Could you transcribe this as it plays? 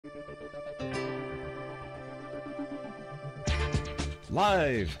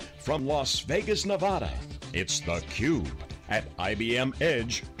Live from Las Vegas, Nevada, it's theCUBE at IBM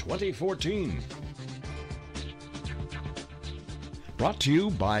Edge 2014. Brought to you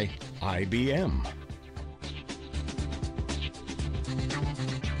by IBM.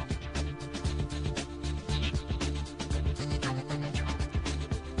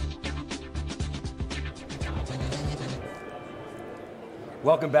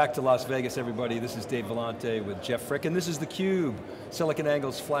 Welcome back to Las Vegas, everybody. This is Dave Vellante with Jeff Frick, and this is theCUBE,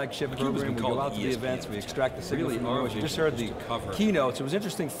 SiliconAngle's flagship program. We go out to the events, we extract the signal from the noise. You just heard the keynotes. It was an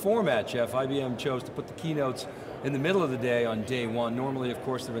interesting format, Jeff. IBM chose to put the keynotes in the middle of the day on day one. Normally, of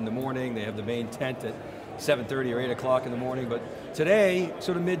course, they're in the morning. They have the main tent at 7:30 or 8 o'clock in the morning, but today,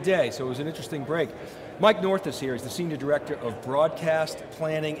 sort of midday, so it was an interesting break. Mike North is here. He's the Senior Director of Broadcast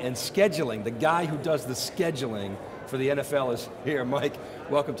Planning and Scheduling. The guy who does the scheduling for the NFL is here. Mike,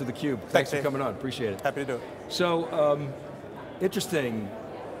 welcome to theCUBE. Thanks for coming on, appreciate it. Happy to do it. So, interesting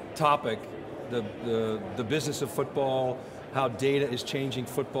topic, the business of football, how data is changing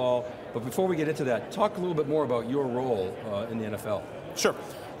football. But before we get into that, talk a little bit more about your role in the NFL. Sure.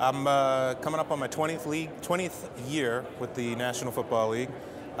 I'm coming up on my 20th year with the National Football League.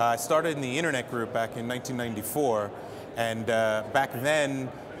 I started in the internet group back in 1994, and back then,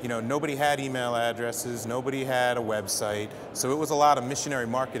 you know, nobody had email addresses, nobody had a website, so it was a lot of missionary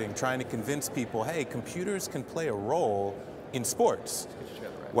marketing, trying to convince people, hey, computers can play a role in sports.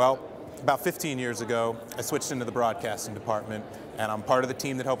 Well, about 15 years ago, I switched into the broadcasting department, and I'm part of the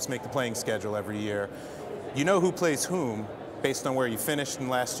team that helps make the playing schedule every year. You know who plays whom based on where you finished in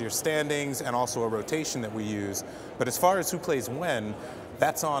last year's standings, and also a rotation that we use. But as far as who plays when,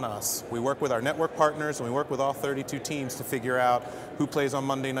 that's on us. We work with our network partners, and we work with all 32 teams to figure out who plays on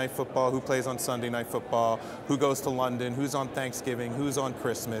Monday Night Football, who plays on Sunday Night Football, who goes to London, who's on Thanksgiving, who's on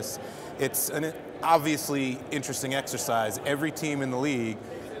Christmas. It's an obviously interesting exercise. Every team in the league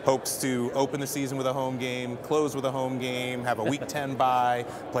hopes to open the season with a home game, close with a home game, have a Week 10 bye,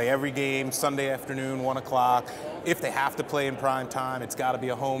 play every game Sunday afternoon, 1 o'clock. If they have to play in prime time, it's got to be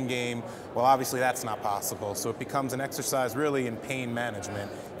a home game. Well, obviously that's not possible, so it becomes an exercise really in pain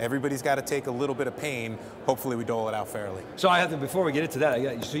management. Everybody's got to take a little bit of pain. Hopefully we dole it out fairly. So I have to, before we get into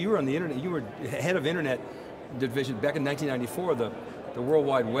that, so you were on the internet, you were head of internet division back in 1994, the World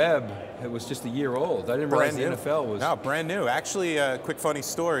Wide Web, it was just a year old. I didn't realize the NFL was... No, brand new. Actually, a quick funny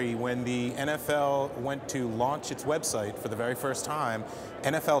story, when the NFL went to launch its website for the very first time,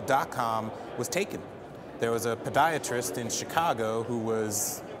 NFL.com was taken. There was a podiatrist in Chicago who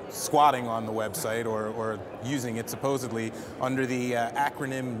was squatting on the website, or using it supposedly, under the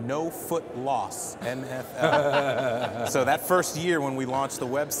acronym No Foot Loss, NFL. So that first year when we launched the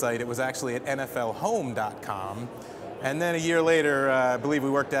website, it was actually at NFLhome.com. And then a year later, I believe we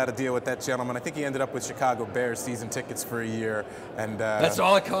worked out a deal with that gentleman. I think he ended up with Chicago Bears season tickets for a year. And that's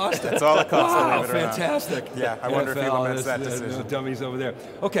all it cost? That's all it cost. Wow, fantastic. Yeah, I wonder if he laments that decision. The dummies over there.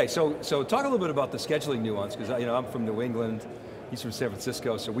 Okay, so talk a little bit about the scheduling nuance, because you know, I'm from New England, he's from San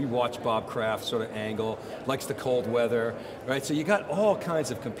Francisco, so we watch Bob Kraft's sort of angle, likes the cold weather, right? So you got all kinds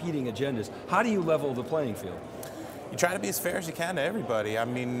of competing agendas. How do you level the playing field? You try to be as fair as you can to everybody. I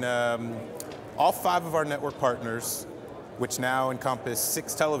mean, all 5 of our network partners, which now encompass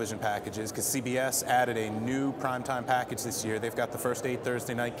 6 television packages, because CBS added a new primetime package this year. They've got the first 8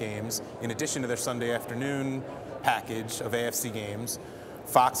 Thursday night games, in addition to their Sunday afternoon package of AFC games.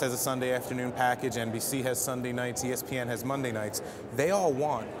 Fox has a Sunday afternoon package, NBC has Sunday nights, ESPN has Monday nights. They all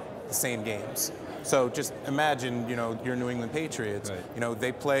want the same games. So just imagine, you know, your New England Patriots, right. You know,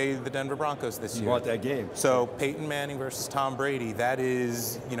 they play the Denver Broncos this year. You want that game. So Peyton Manning versus Tom Brady, that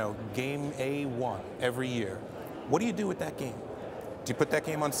is, you know, game A1 every year. What do you do with that game? Do you put that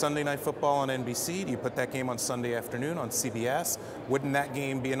game on Sunday Night Football on NBC? Do you put that game on Sunday afternoon on CBS? Wouldn't that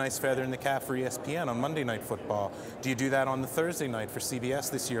game be a nice feather in the cap for ESPN on Monday Night Football? Do you do that on the Thursday night for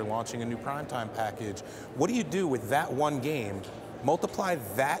CBS this year, launching a new primetime package? What do you do with that one game? Multiply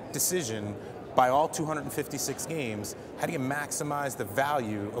that decision by all 256 games. How do you maximize the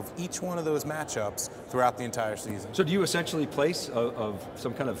value of each one of those matchups throughout the entire season? So do you essentially place of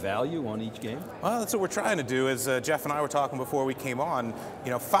some kind of value on each game? Well, that's what we're trying to do. As Jeff and I were talking before we came on,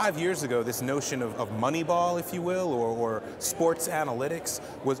 you know, 5 years ago, this notion of Moneyball, if you will, or sports analytics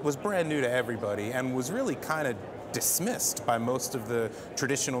was brand new to everybody, and was really kind of dismissed by most of the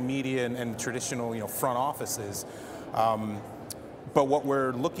traditional media and traditional, you know, front offices. But what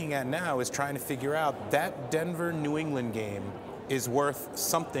we're looking at now is trying to figure out that Denver-New England game is worth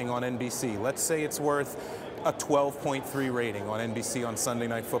something on NBC. Let's say it's worth a 12.3 rating on NBC on Sunday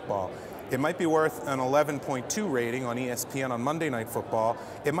Night Football. It might be worth an 11.2 rating on ESPN on Monday Night Football.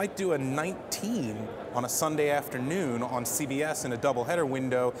 It might do a 19 on a Sunday afternoon on CBS in a doubleheader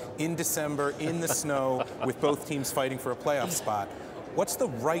window in December in the snow with both teams fighting for a playoff spot. What's the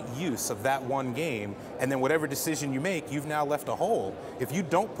right use of that one game? And then whatever decision you make, you've now left a hole. If you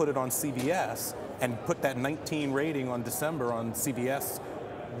don't put it on CBS and put that 19 rating on December on CBS,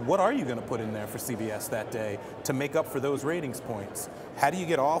 what are you going to put in there for CBS that day to make up for those ratings points? How do you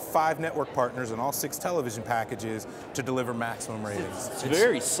get all 5 network partners and all 6 television packages to deliver maximum ratings? It's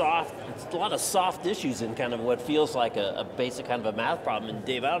very soft. It's a lot of soft issues in kind of what feels like a basic kind of a math problem. And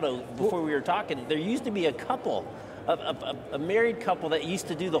Dave, I don't know, before we were talking, there used to be a couple, a married couple that used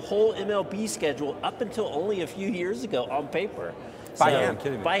to do the whole MLB schedule up until only a few years ago on paper. By hand.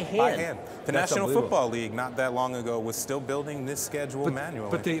 By hand. By hand. The National Football League, not that long ago, was still building this schedule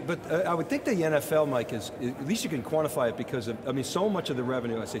manually. But I would think the NFL, Mike, is at least you can quantify it because of, I mean, so much of the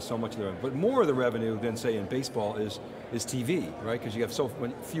revenue, I say so much of the revenue, but more of the revenue than, say, in baseball is TV, right? Because you have so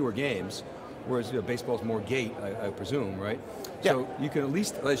fewer games, whereas baseball is more gate, I presume, right? Yeah. So you can at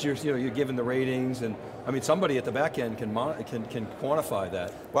least, as you're given the ratings, and I mean, somebody at the back end can quantify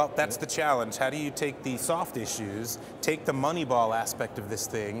that. Well, that's the challenge. How do you take the soft issues, take the Moneyball aspect of this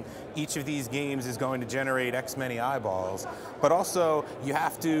thing? Each of these games is going to generate X many eyeballs, but also you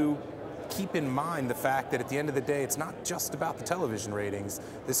have to keep in mind the fact that at the end of the day, it's not just about the television ratings.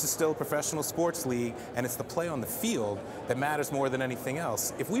 This is still a professional sports league, and it's the play on the field that matters more than anything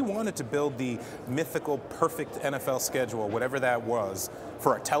else. If we wanted to build the mythical, perfect NFL schedule, whatever that was,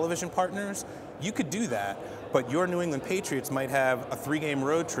 for our television partners, you could do that, but your New England Patriots might have a 3-game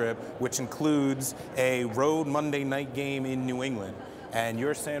road trip, which includes a road Monday night game in New England. And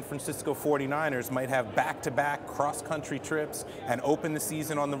your San Francisco 49ers might have back-to-back cross-country trips and open the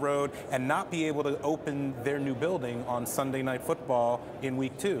season on the road and not be able to open their new building on Sunday Night Football in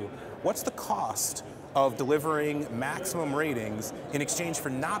week 2. What's the cost of delivering maximum ratings in exchange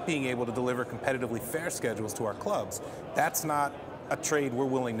for not being able to deliver competitively fair schedules to our clubs? That's not a trade we're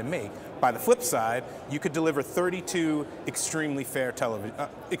willing to make. By the flip side, you could deliver 32 extremely fair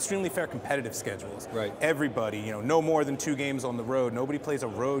competitive schedules. Right. Everybody, no more than 2 games on the road. Nobody plays a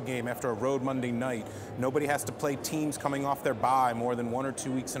road game after a road Monday night. Nobody has to play teams coming off their bye more than 1 or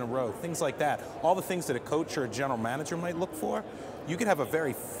 2 weeks in a row. Things like that. All the things that a coach or a general manager might look for. You could have a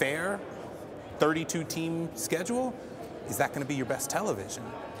very fair 32-team schedule. Is that going to be your best television?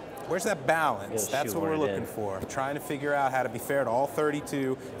 Where's that balance? That's what we're looking for. Trying to figure out how to be fair to all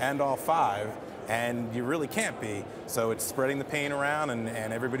 32 and all 5, and you really can't be. So it's spreading the pain around,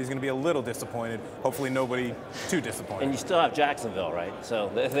 and everybody's going to be a little disappointed. Hopefully nobody too disappointed. And you still have Jacksonville, right?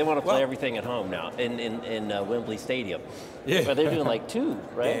 So they want to play everything at home now in Wembley Stadium. Yeah. But they're doing like 2,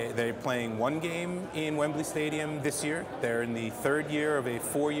 right? They're playing 1 game in Wembley Stadium this year. They're in the 3rd year of a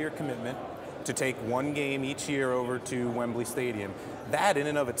 4-year commitment to take 1 game each year over to Wembley Stadium. That in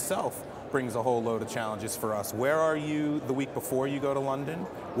and of itself brings a whole load of challenges for us. Where are you the week before you go to London?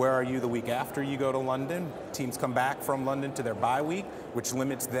 Where are you the week after you go to London? Teams come back from London to their bye week, which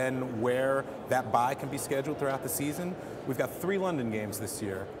limits then where that bye can be scheduled throughout the season. We've got 3 London games this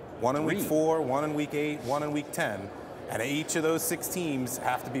year. 1 in week 4, 1 in week 8, 1 in week 10. And each of those 6 teams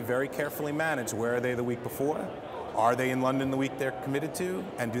have to be very carefully managed. Where are they the week before? Are they in London the week they're committed to?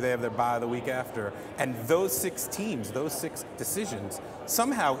 And do they have their bye the week after? And those 6 teams, those 6 decisions,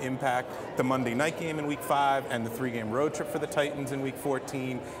 somehow impact the Monday night game in week 5 and the 3-game road trip for the Titans in week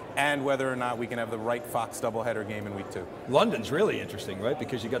 14, and whether or not we can have the right Fox doubleheader game in week 2. London's really interesting, right?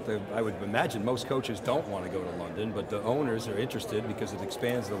 Because you got I would imagine most coaches don't want to go to London, but the owners are interested because it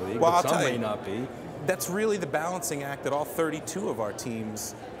expands the league, well, but some may not be. That's really the balancing act that all 32 of our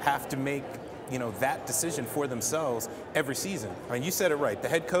teams have to make, that decision for themselves every season. I mean, you said it right. The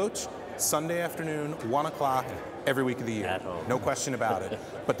head coach, Sunday afternoon, 1 o'clock, every week of the year. At home. No question about it.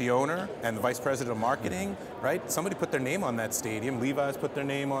 But the owner and the vice president of marketing, right? Somebody put their name on that stadium. Levi's put their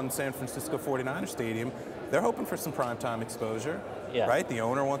name on San Francisco 49ers Stadium. They're hoping for some primetime exposure, right? The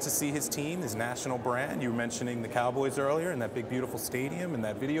owner wants to see his team, his national brand. You were mentioning the Cowboys earlier and that big, beautiful stadium and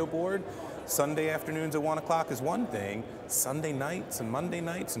that video board. Sunday afternoons at 1 o'clock is one thing. Sunday nights and Monday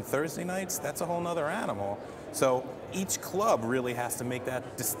nights and Thursday nights, that's a whole nother animal. So each club really has to make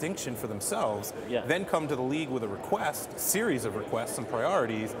that distinction for themselves, then come to the league with a series of requests and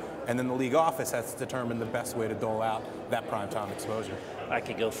priorities, and then the league office has to determine the best way to dole out that primetime exposure. I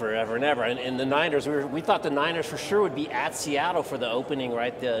could go forever and ever. And the Niners, we thought the Niners for sure would be at Seattle for the opening,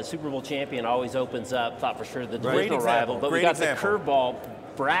 right? The Super Bowl champion always opens up, thought for sure the divisional rival, but we got the curveball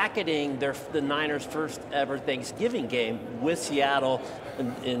bracketing the Niners' first ever Thanksgiving game with Seattle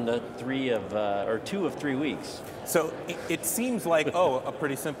in the 2 of 3 weeks. So it seems like, a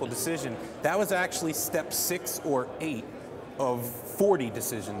pretty simple decision. That was actually step 6 or 8 of 40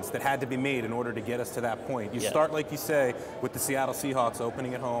 decisions that had to be made in order to get us to that point. You start, like you say, with the Seattle Seahawks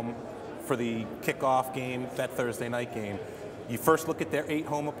opening at home for the kickoff game, that Thursday night game. You first look at their 8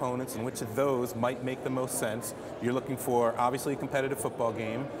 home opponents and which of those might make the most sense. You're looking for, obviously, a competitive football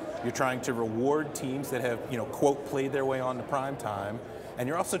game. You're trying to reward teams that have, quote, played their way on to prime time. And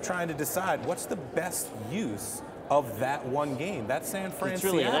you're also trying to decide what's the best use of that one game. That San Fran It's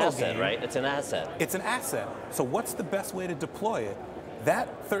really Seattle an asset, game, right? It's an asset. It's an asset. So what's the best way to deploy it?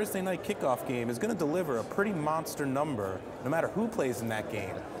 That Thursday night kickoff game is going to deliver a pretty monster number no matter who plays in that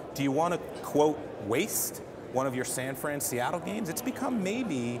game. Do you want to, quote, waste one of your San Fran Seattle games? It's become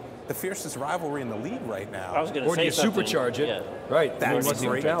maybe the fiercest rivalry in the league right now. I was going to say something. Or do you supercharge it? Yeah. Right. That's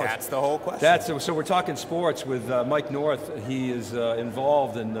great. That's the whole question. So we're talking sports with Mike North. He is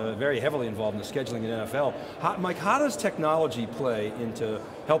involved and very heavily involved in the scheduling in NFL. Mike, how does technology play into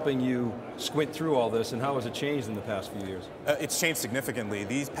helping you squint through all this, and how has it changed in the past few years? It's changed significantly.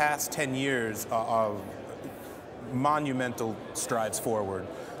 These past 10 years of monumental strides forward.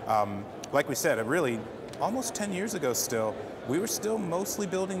 Like we said, really, almost 10 years ago still, we were still mostly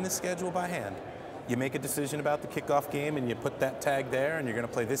building this schedule by hand. You make a decision about the kickoff game and you put that tag there, and you're going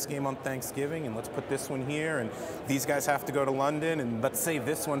to play this game on Thanksgiving, and let's put this one here, and these guys have to go to London, and let's save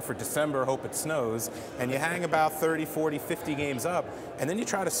this one for December, hope it snows. And you hang about 30, 40, 50 games up, and then you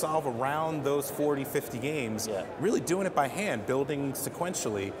try to solve around those 40, 50 games, really doing it by hand, building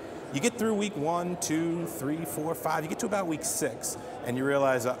sequentially. You get through week 1, 2, 3, 4, 5, you get to about week 6, and you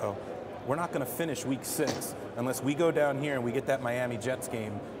realize, we're not going to finish week 6 unless we go down here and we get that Miami Jets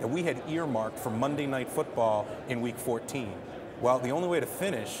game that we had earmarked for Monday Night Football in week 14. Well, the only way to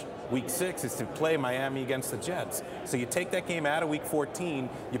finish week 6 is to play Miami against the Jets. So you take that game out of week 14,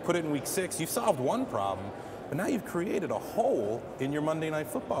 you put it in week 6, you've solved one problem, but now you've created a hole in your Monday Night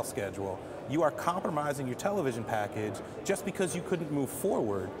Football schedule. You are compromising your television package just because you couldn't move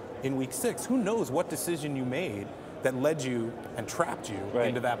forward in week 6. Who knows what decision you made that led you and trapped you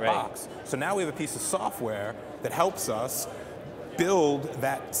into that box. So now we have a piece of software that helps us build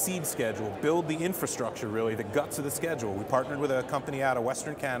that seed schedule, build the infrastructure, really, the guts of the schedule. We partnered with a company out of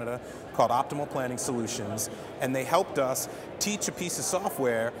Western Canada called Optimal Planning Solutions, and they helped us teach a piece of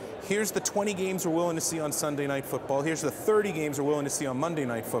software. Here's the 20 games we're willing to see on Sunday Night Football. Here's the 30 games we're willing to see on Monday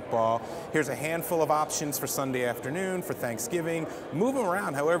Night Football. Here's a handful of options for Sunday afternoon, for Thanksgiving. Move them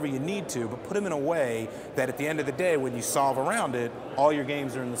around however you need to, but put them in a way that at the end of the day, when you solve around it, all your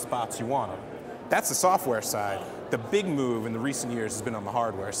games are in the spots you want them. That's the software side. The big move in the recent years has been on the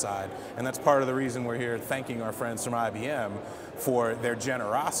hardware side, and that's part of the reason we're here thanking our friends from IBM for their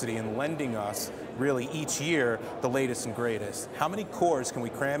generosity in lending us, really each year, the latest and greatest. How many cores can we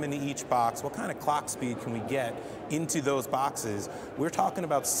cram into each box? What kind of clock speed can we get into those boxes? We're talking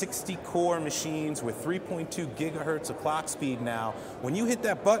about 60 core machines with 3.2 gigahertz of clock speed now. When you hit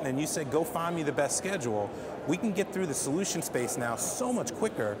that button and you say, go find me the best schedule, we can get through the solution space now so much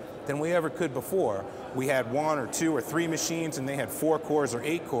quicker than we ever could before. We had 1 or 2 or 3 machines and they had 4 cores or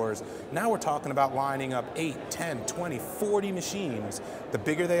 8 cores. Now we're talking about lining up 8, 10, 20, 40 machines. The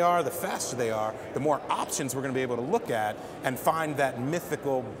bigger they are, the faster they are, the more options we're going to be able to look at and find that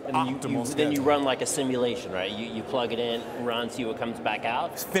mythical optimal schedule. Then you run like a simulation, right? You plug it in, run, see what comes back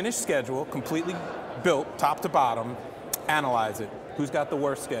out. Finished schedule, completely built, top to bottom, analyze it. Who's got the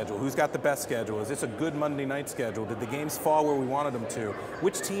worst schedule? Who's got the best schedule? Is this a good Monday night schedule? Did the games fall where we wanted them to?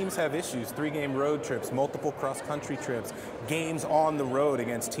 Which teams have issues? 3-game road trips, multiple cross-country trips, games on the road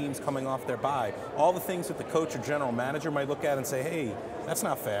against teams coming off their bye. All the things that the coach or general manager might look at and say, hey, that's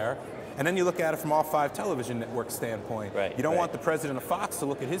not fair. And then you look at it from all 5 television network standpoint. You don't want the president of Fox to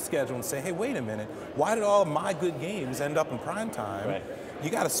look at his schedule and say, hey, wait a minute, why did all of my good games end up in prime time? You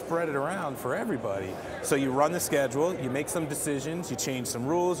got to spread it around for everybody. So you run the schedule, you make some decisions, you change some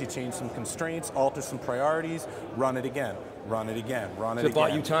rules, you change some constraints, alter some priorities, run it again, run it again, run it again. So it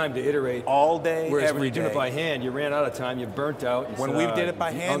bought you time to iterate. All day, whereas every when you're doing day. it by hand, you ran out of time, you burnt out. When we did it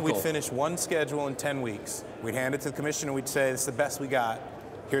by hand, we'd finish one schedule in 10 weeks. We'd hand it to the commissioner and we'd say, this is the best we got.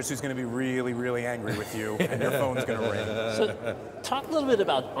 Here's who's going to be really, really angry with you, and your phone's going to ring. So talk a little bit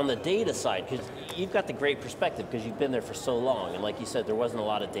about on the data side, because you've got the great perspective because you've been there for so long. And like you said, there wasn't a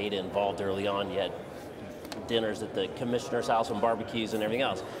lot of data involved early on. You had dinners at the commissioner's house and barbecues and everything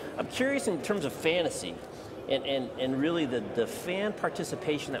else. I'm curious in terms of fantasy and really the fan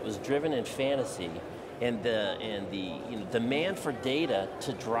participation that was driven in fantasy and the demand for data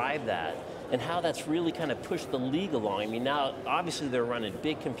to drive that. and how that's really kind of pushed the league along. I mean, now, obviously they're running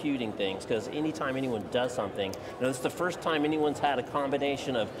big computing things, because anytime anyone does something, it's the first time anyone's had a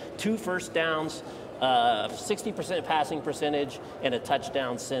combination of 2 first downs, 60% passing percentage, and a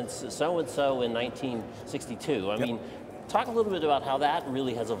touchdown since so-and-so in 1962. I mean, talk a little bit about how that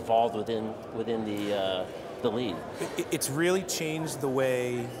really has evolved within the league. It's really changed the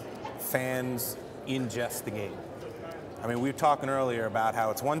way fans ingest the game. I mean, we were talking earlier about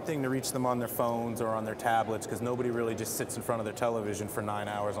how it's one thing to reach them on their phones or on their tablets, because nobody really just sits in front of their television for 9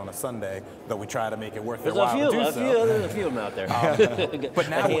 hours on a Sunday, though we try to make it worth their while to do so. There's a few of them out there. But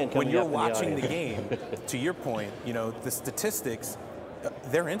now when you're watching the game, to your point, the statistics,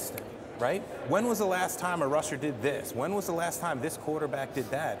 they're instant. Right? When was the last time a rusher did this? When was the last time this quarterback did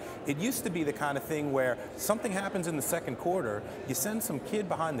that? It used to be the kind of thing where something happens in the second quarter, you send some kid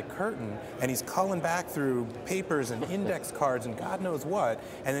behind the curtain and he's culling back through papers and index cards and God knows what,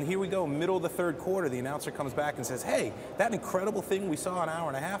 and then here we go, middle of the third quarter, the announcer comes back and says, hey, that incredible thing we saw an hour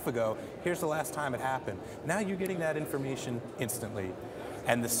and a half ago, here's the last time it happened. Now you're getting that information instantly.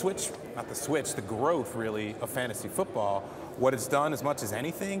 And the growth really of fantasy football, what it's done as much as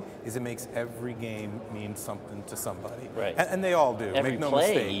anything is it makes every game mean something to somebody. Right. And they all do, every make no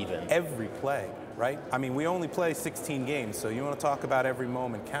play mistake. Even. Every play, right? I mean, we only play 16 games, so you want to talk about every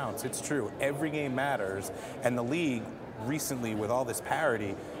moment counts. It's true, every game matters, and the league recently with all this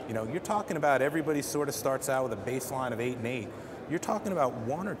parity, you're talking about everybody sort of starts out with a baseline of 8-8. You're talking about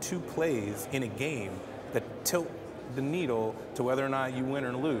 1 or 2 plays in a game that tilt the needle to whether or not you win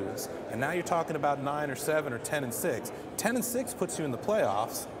or lose. And now you're talking about 9 or 7 or 10-6. 10-6 puts you in the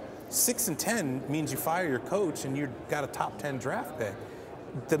playoffs. 6-10 means you fire your coach and you've got a top 10 draft pick.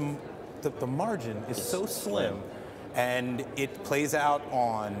 The margin is so slim, and it plays out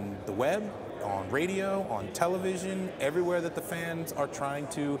on the web, on radio, on television, everywhere that the fans are trying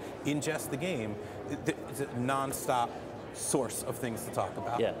to ingest the game. It's a nonstop source of things to talk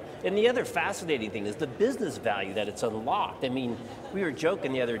about. Yeah, and the other fascinating thing is the business value that it's unlocked. I mean, we were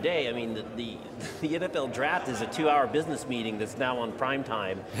joking the other day, I mean, the NFL draft is a 2-hour business meeting that's now on prime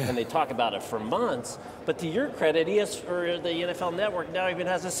time, and they talk about it for months, but to your credit, the NFL Network now even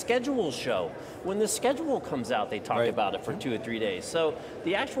has a schedule show. When the schedule comes out, they talk about it for 2 or 3 days. So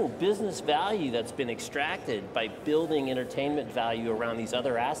the actual business value that's been extracted by building entertainment value around these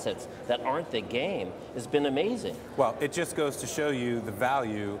other assets that aren't the game has been amazing. Well, it just goes to show you the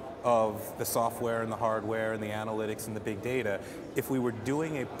value of the software and the hardware and the analytics and the big data. If we were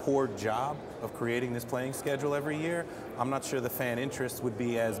doing a poor job of creating this playing schedule every year, I'm not sure the fan interest would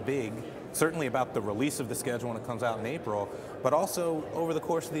be as big, certainly about the release of the schedule when it comes out in April, but also over the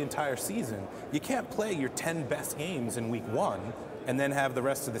course of the entire season. You can't play your 10 best games in week 1 and then have the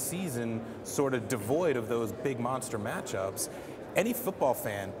rest of the season sort of devoid of those big monster matchups. Any football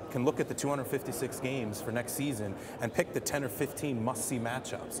fan can look at the 256 games for next season and pick the 10 or 15 must-see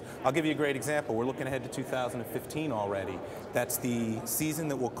matchups. I'll give you a great example. We're looking ahead to 2015 already. That's the season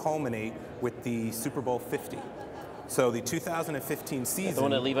that will culminate with the Super Bowl 50. So the 2015 season. The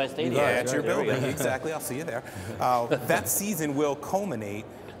one at Levi Stadium. Yeah, it's your building, exactly. I'll see you there. That season will culminate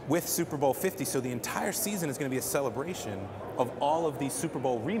with Super Bowl 50, so the entire season is going to be a celebration of all of these Super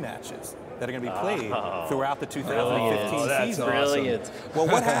Bowl rematches that are going to be played throughout the 2015 season. Brilliant. Well,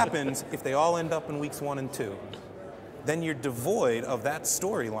 what happens if they all end up in weeks 1 and 2? Then you're devoid of that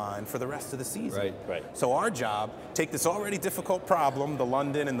storyline for the rest of the season. Right. So our job, take this already difficult problem, the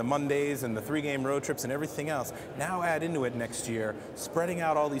London and the Mondays and the 3-game road trips and everything else, now add into it next year, spreading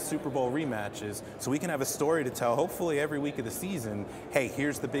out all these Super Bowl rematches so we can have a story to tell, hopefully every week of the season. Hey,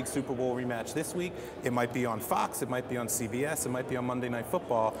 here's the big Super Bowl rematch this week. It might be on Fox, it might be on CBS, it might be on Monday Night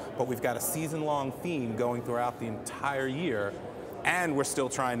Football, but we've got a season-long theme going throughout the entire year. And we're still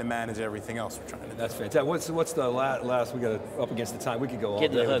trying to manage everything else we're trying to do. That's fantastic. What's the last? We got up against the time. We could go all day.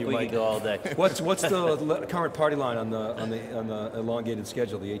 Get in the hook. We could go all day. What's the current party line on the elongated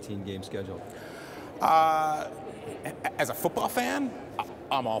schedule, the 18-game schedule? As a football fan,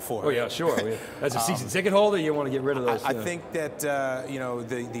 I'm all for it. Oh yeah, sure. As a season ticket holder, you want to get rid of those. I think that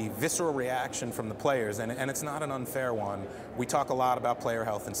the visceral reaction from the players, and it's not an unfair one. We talk a lot about player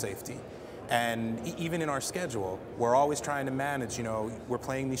health and safety. And even in our schedule, we're always trying to manage, we're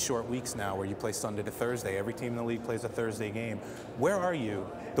playing these short weeks now where you play Sunday to Thursday. Every team in the league plays a Thursday game. Where are you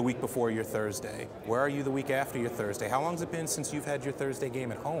the week before your Thursday? Where are you the week after your Thursday? How long has it been since you've had your Thursday game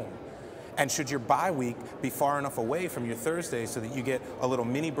at home? And should your bye week be far enough away from your Thursday so that you get a little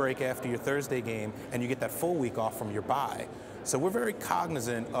mini break after your Thursday game and you get that full week off from your bye? So we're very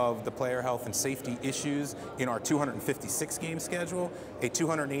cognizant of the player health and safety issues in our 256-game schedule. A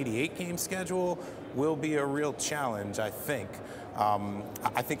 288-game schedule will be a real challenge, I think.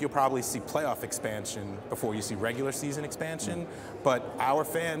 I think you'll probably see playoff expansion before you see regular season expansion, but our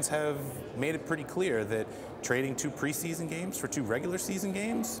fans have made it pretty clear that trading 2 preseason games for 2 regular season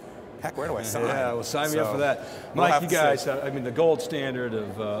games, heck, where do I sign? Yeah, well, sign me up for that. Mike, you guys, I mean, the gold standard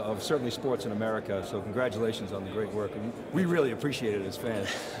of certainly sports in America, so congratulations on the great work. And we really appreciate it as fans.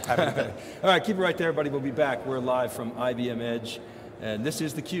 All right, keep it right there, everybody. We'll be back. We're live from IBM Edge, and this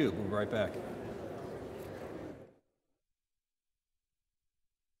is theCUBE. We'll be right back.